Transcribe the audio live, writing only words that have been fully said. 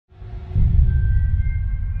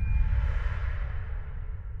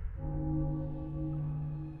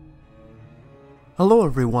Hello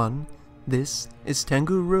everyone, this is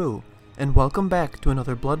Tengu, and welcome back to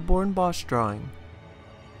another Bloodborne boss drawing.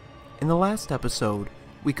 In the last episode,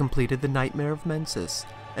 we completed the Nightmare of Mensis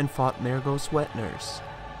and fought Mergos Wet Nurse.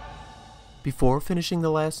 Before finishing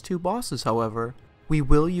the last two bosses, however, we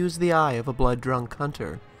will use the eye of a blood-drunk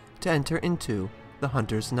hunter to enter into the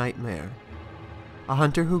Hunter's Nightmare. A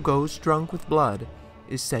hunter who goes drunk with blood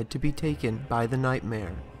is said to be taken by the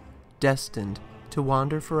Nightmare, destined to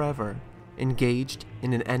wander forever, engaged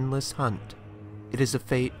in an endless hunt. It is a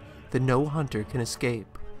fate that no hunter can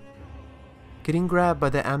escape. Getting grabbed by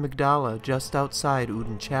the amygdala just outside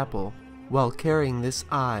Uden Chapel while carrying this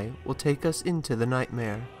eye will take us into the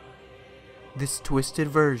nightmare. This twisted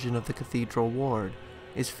version of the cathedral ward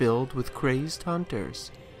is filled with crazed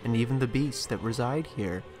hunters, and even the beasts that reside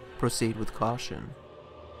here proceed with caution.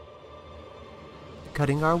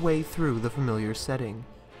 Cutting our way through the familiar setting,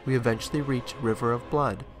 we eventually reach a river of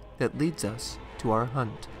blood that leads us to our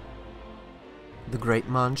hunt. The great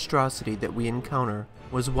monstrosity that we encounter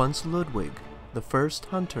was once Ludwig, the first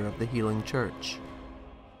hunter of the Healing Church.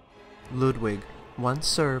 Ludwig once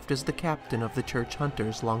served as the captain of the church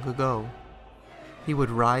hunters long ago. He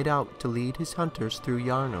would ride out to lead his hunters through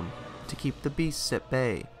Yarnum to keep the beasts at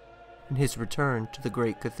bay, and his return to the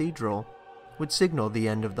great cathedral would signal the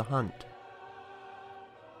end of the hunt.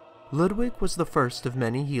 Ludwig was the first of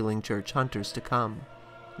many Healing Church hunters to come,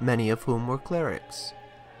 many of whom were clerics.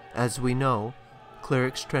 As we know,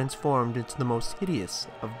 clerics transformed into the most hideous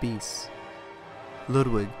of beasts.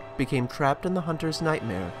 Ludwig became trapped in the hunter's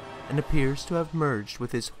nightmare and appears to have merged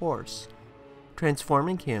with his horse,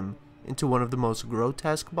 transforming him into one of the most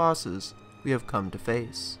grotesque bosses we have come to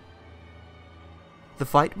face. The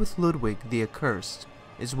fight with Ludwig the Accursed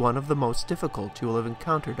is one of the most difficult you will have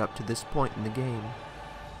encountered up to this point in the game.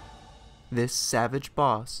 This savage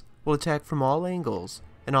boss will attack from all angles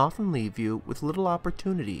and often leave you with little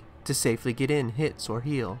opportunity to safely get in hits or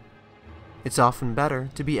heal. It's often better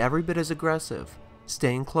to be every bit as aggressive,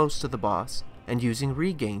 staying close to the boss and using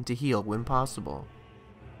regain to heal when possible.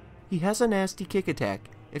 He has a nasty kick attack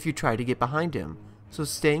if you try to get behind him, so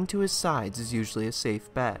staying to his sides is usually a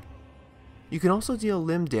safe bet. You can also deal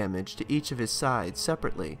limb damage to each of his sides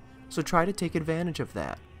separately, so try to take advantage of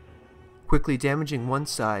that. Quickly damaging one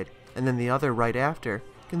side and then the other right after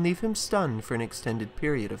can leave him stunned for an extended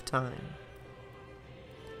period of time.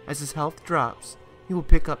 As his health drops, he will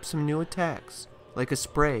pick up some new attacks, like a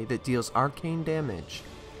spray that deals arcane damage,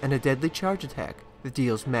 and a deadly charge attack that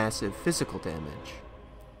deals massive physical damage.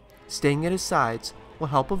 Staying at his sides will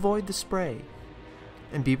help avoid the spray,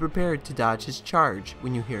 and be prepared to dodge his charge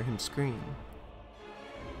when you hear him scream.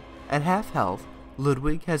 At half health,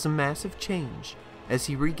 Ludwig has a massive change as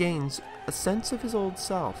he regains a sense of his old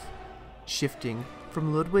self, shifting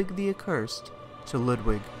from Ludwig the Accursed to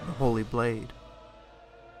Ludwig the Holy Blade.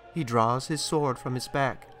 He draws his sword from his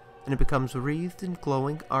back, and it becomes wreathed in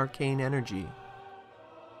glowing arcane energy.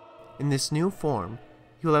 In this new form,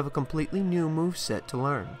 you will have a completely new moveset to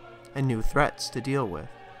learn, and new threats to deal with.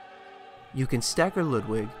 You can stagger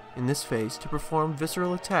Ludwig in this phase to perform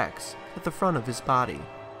visceral attacks at the front of his body.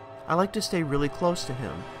 I like to stay really close to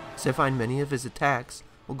him, as I find many of his attacks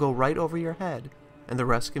will go right over your head, and the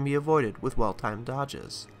rest can be avoided with well-timed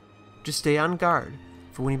dodges. Just stay on guard,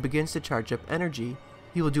 for when he begins to charge up energy,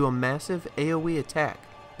 he will do a massive AoE attack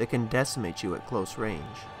that can decimate you at close range.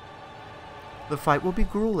 The fight will be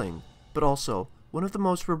grueling, but also one of the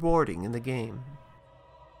most rewarding in the game.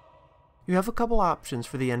 You have a couple options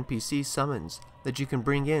for the NPC summons that you can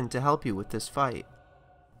bring in to help you with this fight.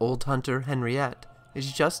 Old Hunter Henriette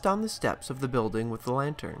is just down the steps of the building with the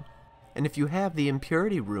lantern, and if you have the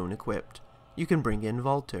Impurity rune equipped, you can bring in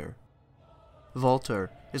Volter. Volter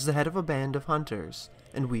is the head of a band of hunters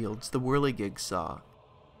and wields the whirligig saw.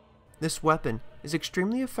 This weapon is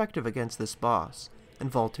extremely effective against this boss,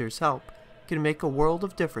 and Volter's help can make a world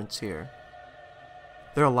of difference here.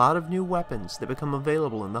 There are a lot of new weapons that become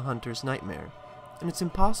available in the Hunter's Nightmare, and it's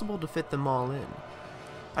impossible to fit them all in.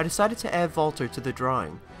 I decided to add Volter to the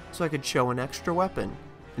drawing so I could show an extra weapon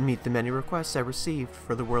and meet the many requests I received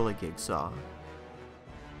for the whirligig saw.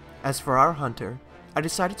 As for our hunter, I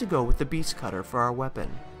decided to go with the beast cutter for our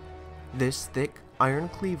weapon. This thick iron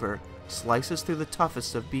cleaver slices through the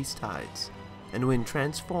toughest of beast hides, and when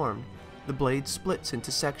transformed, the blade splits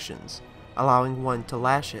into sections, allowing one to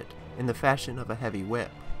lash it in the fashion of a heavy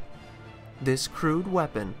whip. This crude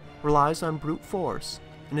weapon relies on brute force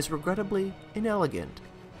and is regrettably inelegant,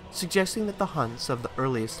 suggesting that the hunts of the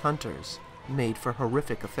earliest hunters made for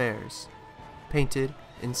horrific affairs, painted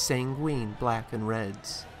in sanguine black and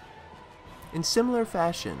reds. In similar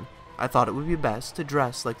fashion, I thought it would be best to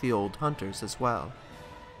dress like the old hunters as well.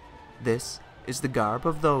 This is the garb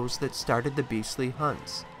of those that started the beastly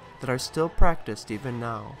hunts that are still practiced even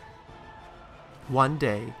now. One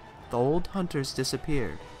day, the old hunters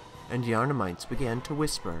disappeared, and Yarnamites began to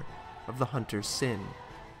whisper of the hunter's sin.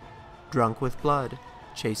 Drunk with blood,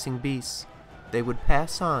 chasing beasts, they would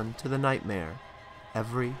pass on to the nightmare,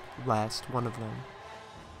 every last one of them.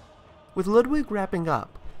 With Ludwig wrapping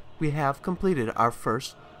up, we have completed our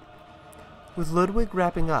first... With Ludwig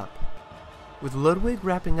wrapping up,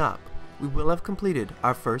 we will have completed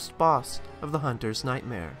our first boss of the Hunter's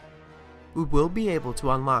Nightmare. We will be able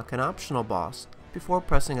to unlock an optional boss before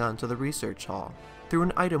pressing on to the research hall through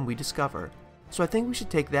an item we discover, so I think we should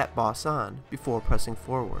take that boss on before pressing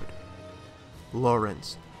forward.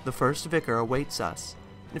 Lawrence, the first vicar, awaits us,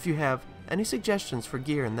 and if you have any suggestions for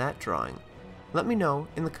gear in that drawing, let me know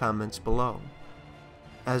in the comments below.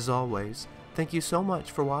 As always, thank you so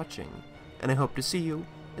much for watching, and I hope to see you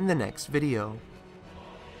in the next video.